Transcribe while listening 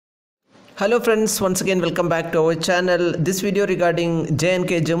Hello friends, once again welcome back to our channel. This video regarding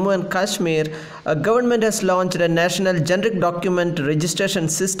J&K Jammu and Kashmir. Government has launched a national generic document registration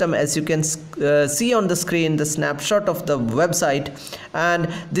system, as you can see on the screen the snapshot of the website, and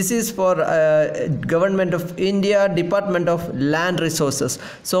this is for Government of India, Department of Land Resources.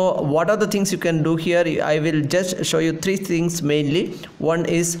 So what are the things you can do here? I will just show you three things mainly. One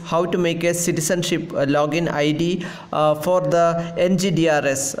is how to make a citizenship login ID for the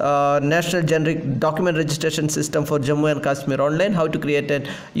NGDRS, National Generic Document Registration System for Jammu and Kashmir online, how to create a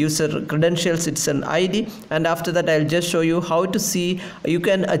user credential citizen ID, and after that I'll just show you how to see you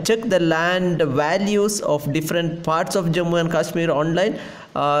can check the land values of different parts of Jammu and Kashmir online.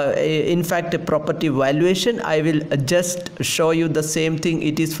 In fact, a property valuation. I will just show you the same thing.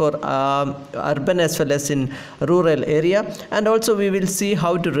 It is for urban as well as in rural area, and also we will see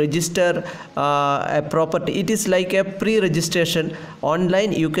how to register a property. It is like a pre-registration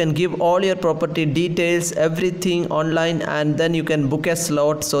online. You can give all your property details, everything online, and then you can book a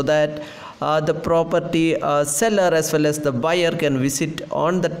slot so that the property seller as well as the buyer can visit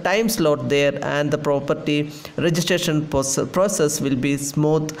on the time slot there, and the property registration process will be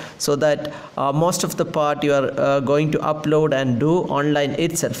smooth, so that most of the part you are going to upload and do online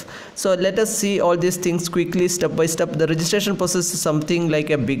itself. So let us see all these things quickly, step by step. The registration process is something like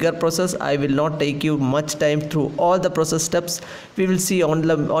a bigger process. I will not take you much time through all the process steps. We will see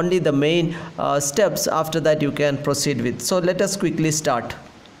only the main steps. After that you can proceed with. So let us quickly start.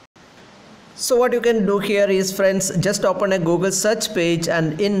 So what you can do here is, friends, just open a Google search page,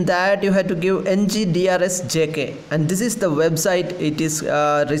 and in that you have to give NGDRS JK, and this is the website. It is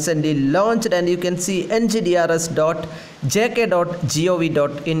recently launched, and you can see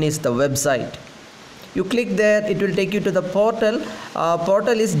ngdrs.jk.gov.in is the website. You click there, it will take you to the portal.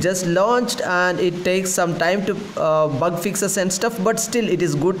 Portal is just launched and it takes some time to bug fixes and stuff, but still it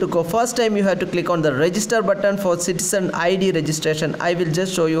is good to go. First time you have to click on the register button for citizen ID registration. I will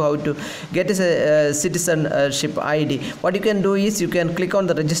just show you how to get a citizenship ID. What you can do is you can click on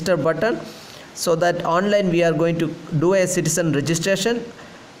the register button, so that online we are going to do a citizen registration.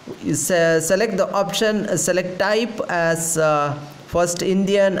 Select the option, select type as first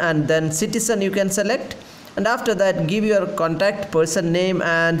Indian and then citizen you can select, and after that give your contact person name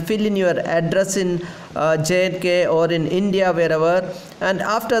and fill in your address in J&K or in India, wherever. And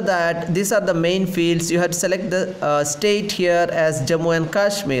after that, these are the main fields. You have to select the state here as Jammu and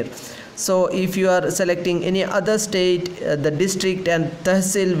Kashmir. So if you are selecting any other state, the district and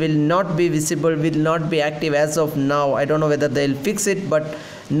tehsil will not be visible, will not be active as of now. I don't know whether they'll fix it, but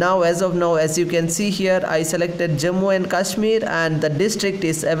now, as of now, as you can see here, I selected Jammu and Kashmir, and the district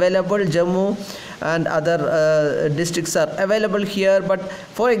is available. Jammu and other districts are available here. But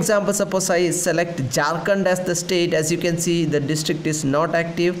for example, suppose I select Jharkhand as the state. As you can see, the district is not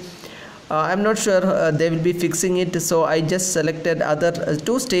active. I'm not sure they will be fixing it, so I just selected other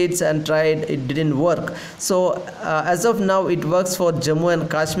two states and tried. It didn't work. So as of now, it works for Jammu and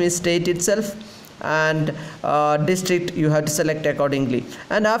Kashmir state itself, and district you have to select accordingly.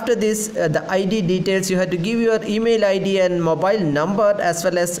 And after this, the ID details, you have to give your email ID and mobile number, as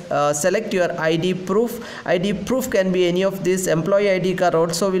well as select your ID proof. ID proof can be any of this. Employee ID card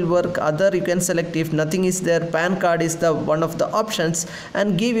also will work. Other you can select if nothing is there. PAN card is the one of the options,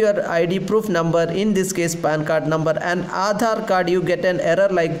 and give your ID proof number, in this case PAN card number. And Aadhaar card, you get an error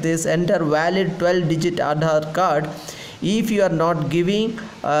like this: enter valid 12-digit Aadhaar card if you are not giving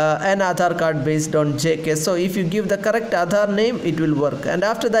an Aadhaar card based on JK. So if you give the correct Aadhaar name, it will work. And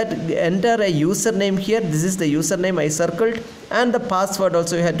after that, enter a username here. This is the username I circled, and the password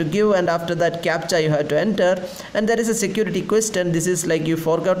also you have to give, and after that CAPTCHA you have to enter. And there is a security question. This is like you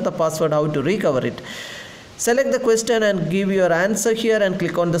forgot the password, how to recover it. Select the question and give your answer here, and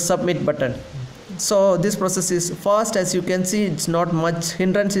click on the submit button. So this process is fast. As you can see, it's not much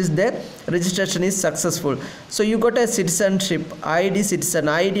hindrance is there. Registration is successful. So you got a citizenship ID, citizen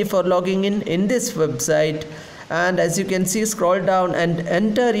ID for logging in this website. And as you can see, scroll down and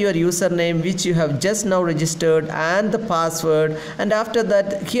enter your username which you have just now registered, and the password. And after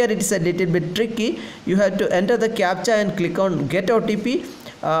that, here it is a little bit tricky. You have to enter the CAPTCHA and click on get OTP.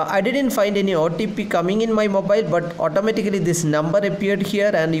 I didn't find any OTP coming in my mobile, but automatically this number appeared here,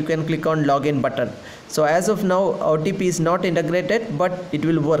 and you can click on login button. So as of now, OTP is not integrated, but it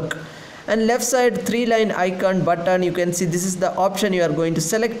will work. And left side 3-line icon button, you can see this is the option you are going to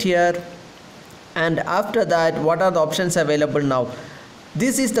select here. And after that, what are the options available now?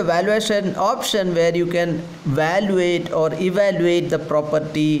 This is the valuation option, where you can valuate or evaluate the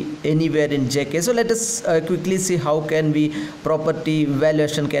property anywhere in JK. So let us quickly see how can we property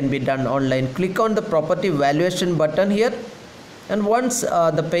valuation can be done online. Click on the property valuation button here, And once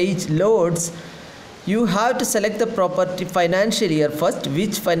the page loads, you have to select the property financial year first,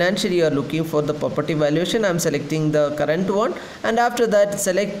 which financial year you are looking for the property valuation. I am selecting the current one, and after that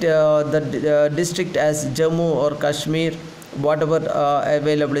select the district as Jammu or Kashmir, whatever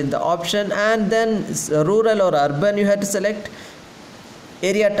available in the option, and then rural or urban you have to select,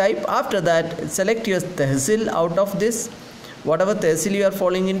 area type. After that select your tehsil out of this, whatever tehsil you are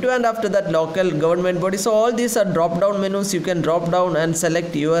falling into, and after that local government body. So all these are drop down menus. You can drop down and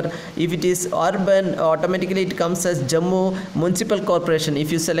select your, if it is urban, automatically it comes as Jammu Municipal Corporation.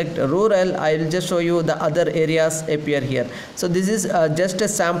 If you select rural, I will just show you the other areas appear here. So this is just a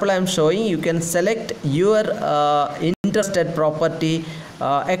sample I am showing. You can select your interested property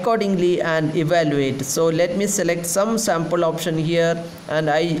accordingly and evaluate. So let me select some sample option here, and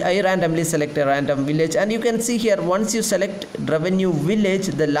I randomly select a random village, and you can see here once you select revenue village,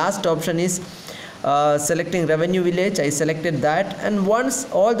 the last option is selecting revenue village. I selected that, and once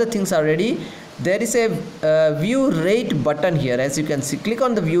all the things are ready, there is a view rate button here. As you can see, click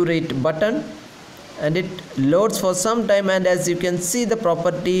on the view rate button and it loads for some time, and as you can see the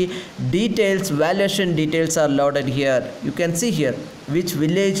property details, valuation details are loaded here. You can see here which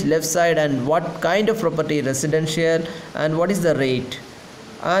village, left side, and what kind of property, residential, and what is the rate,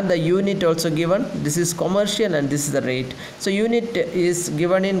 and the unit also given. This is commercial and this is the rate. So unit is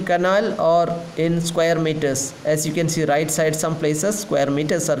given in canal or in square meters. As you can see right side, some places square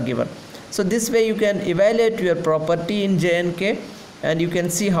meters are given. So this way you can evaluate your property in J&K, and you can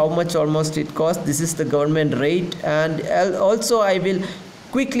see how much almost it costs. This is the government rate, and also I will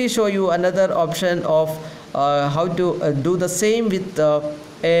quickly show you another option of how to do the same with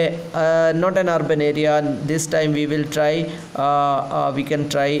not an urban area. And this time we will try we can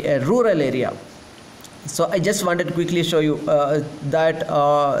try a rural area. So I just wanted to quickly show you that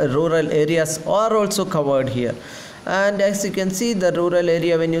rural areas are also covered here. And as you can see, the rural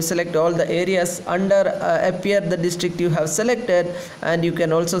area, when you select all the areas under appear the district you have selected, and you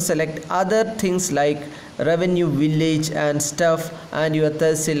can also select other things like revenue village and stuff, and your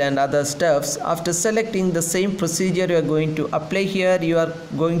tehsil and other stuffs. After selecting the same procedure, you are going to apply here. You are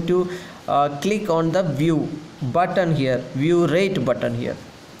going to click on the view button here, view rate button here.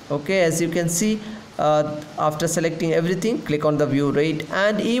 Okay, as you can see, after selecting everything, click on the view rate,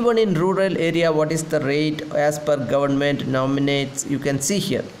 and even in rural area what is the rate as per government nominates, you can see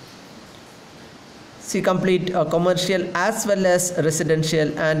here. See, complete commercial as well as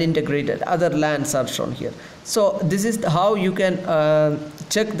residential and integrated other lands are shown here. So this is how you can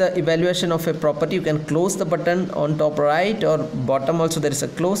check the evaluation of a property. You can close the button on top right or bottom also there is a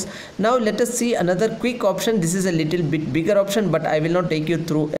close. Now let us see another quick option. This is a little bit bigger option, but I will not take you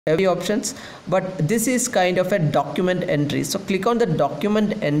through every options, but this is kind of a document entry. So click on the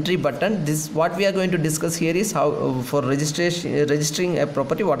document entry button. This what we are going to discuss here is how for registering a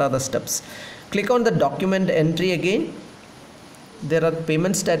property, what are the steps. Click on the document entry again. There are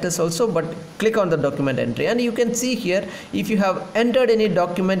payment status also, but click on the document entry, and you can see here if you have entered any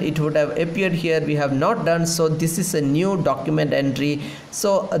document it would have appeared here. We have not done, so this is a new document entry.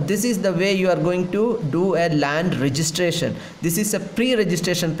 So this is the way you are going to do a land registration. This is a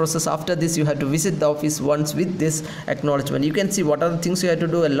pre-registration process. After this you have to visit the office once with this acknowledgement. You can see what are the things you have to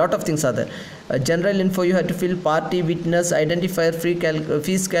do. A lot of things are there. General info you have to fill, party, witness, identifier,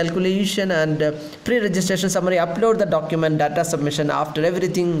 fees calculation, and pre-registration summary. Upload the document, data submission. After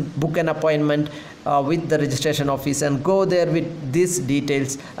everything, book an appointment with the registration office and go there with these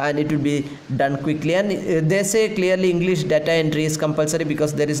details, and it will be done quickly. And they say clearly English data entry is compulsory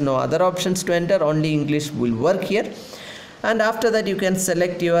because there is no other options to enter, only English will work here. And after that you can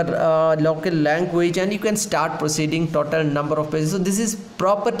select your local language and you can start proceeding. Total number of pages. So this is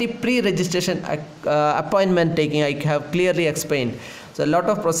property pre-registration appointment taking. I have clearly explained. So a lot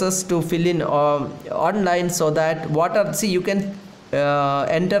of process to fill in online, so that what are, see, you can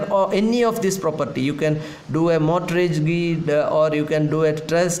enter any of this property. You can do a mortgage deed, or you can do a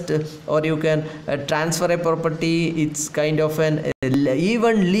trust, or you can transfer a property. It's kind of an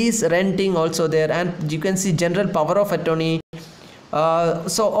even lease renting also there, and you can see general power of attorney.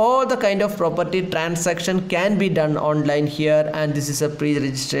 So all the kind of property transaction can be done online here, and this is a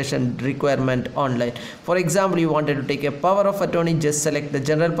pre-registration requirement online. For example, you wanted to take a power of attorney, just select the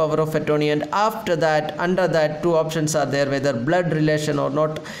general power of attorney, and after that, under that, two options are there, whether blood relation or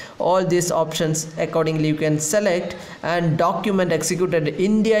not. All these options accordingly you can select. And document executed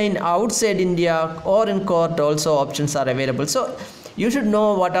India, in outside India or in court also options are available. So you should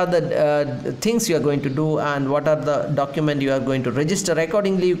know what are the things you are going to do and what are the document you are going to register.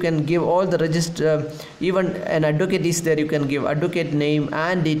 Accordingly, you can give all the register. Even an advocate is there, you can give advocate name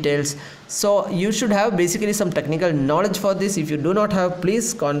and details. So you should have basically some technical knowledge for this. If you do not have,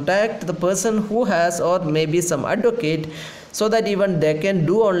 please contact the person who has, or maybe some advocate, so that even they can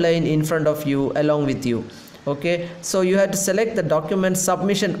do online in front of you along with you. Okay, so you have to select the document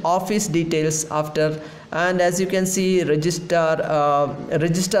submission office details after, and as you can see, registrar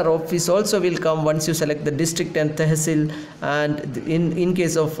office also will come once you select the district and tehsil, and in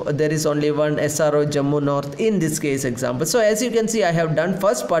case of there is only one SRO Jammu North in this case example. So as you can see, I have done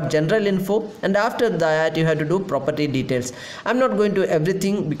first part general info, and after that you have to do property details. I'm not going to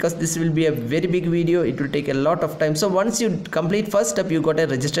everything because this will be a very big video, it will take a lot of time. So once you complete first step, you got a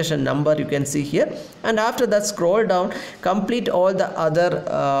registration number, you can see here, and after that scroll down, complete all the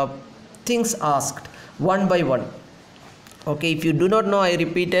other things asked one by one. Okay, if you do not know, I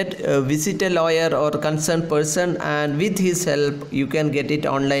repeat it, visit a lawyer or concerned person, and with his help you can get it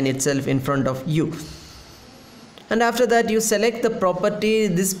online itself in front of you. And after that you select the property.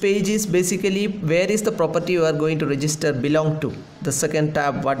 This page is basically where is the property you are going to register belong to, the second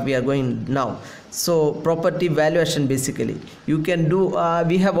tab what we are going now. So property valuation, basically you can do,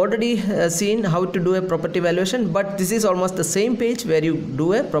 we have already seen how to do a property valuation, but this is almost the same page where you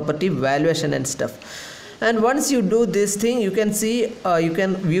do a property valuation and stuff. And once you do this thing, you can see you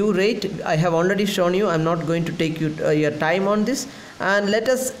can view rate. I have already shown you, I'm not going to take you your time on this. And let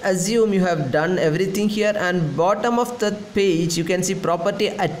us assume you have done everything here, and bottom of the page you can see property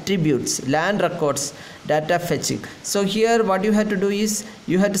attributes, land records, data fetching. So here what you have to do is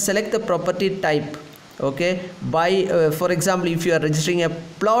you have to select the property type. Okay, by for example, if you are registering a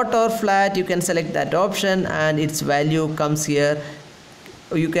plot or flat, you can select that option and its value comes here.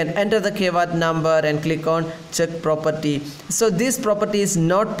 You can enter the KWAT number and click on check property. So this property is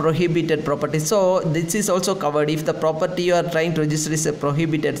not prohibited property, so this is also covered. If the property you are trying to register is a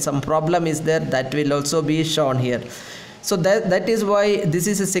prohibited, some problem is there, that will also be shown here. So that is why this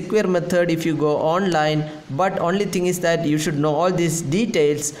is a secure method if you go online. But only thing is that you should know all these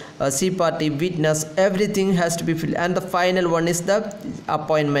details, C party, witness, everything has to be filled. And the final one is the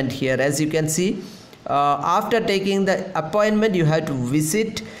appointment here. As you can see, after taking the appointment, you have to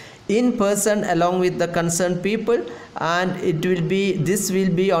visit in person along with the concerned people, and this will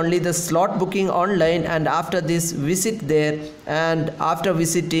be only the slot booking online. And after this, visit there, and after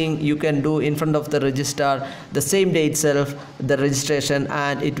visiting you can do in front of the registrar the same day itself the registration,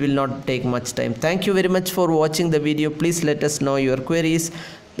 and it will not take much time. Thank you very much for watching the video. Please let us know your queries.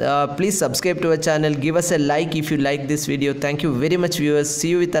 Please subscribe to our channel, give us a like if you like this video. Thank you very much, viewers. See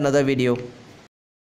you with another video.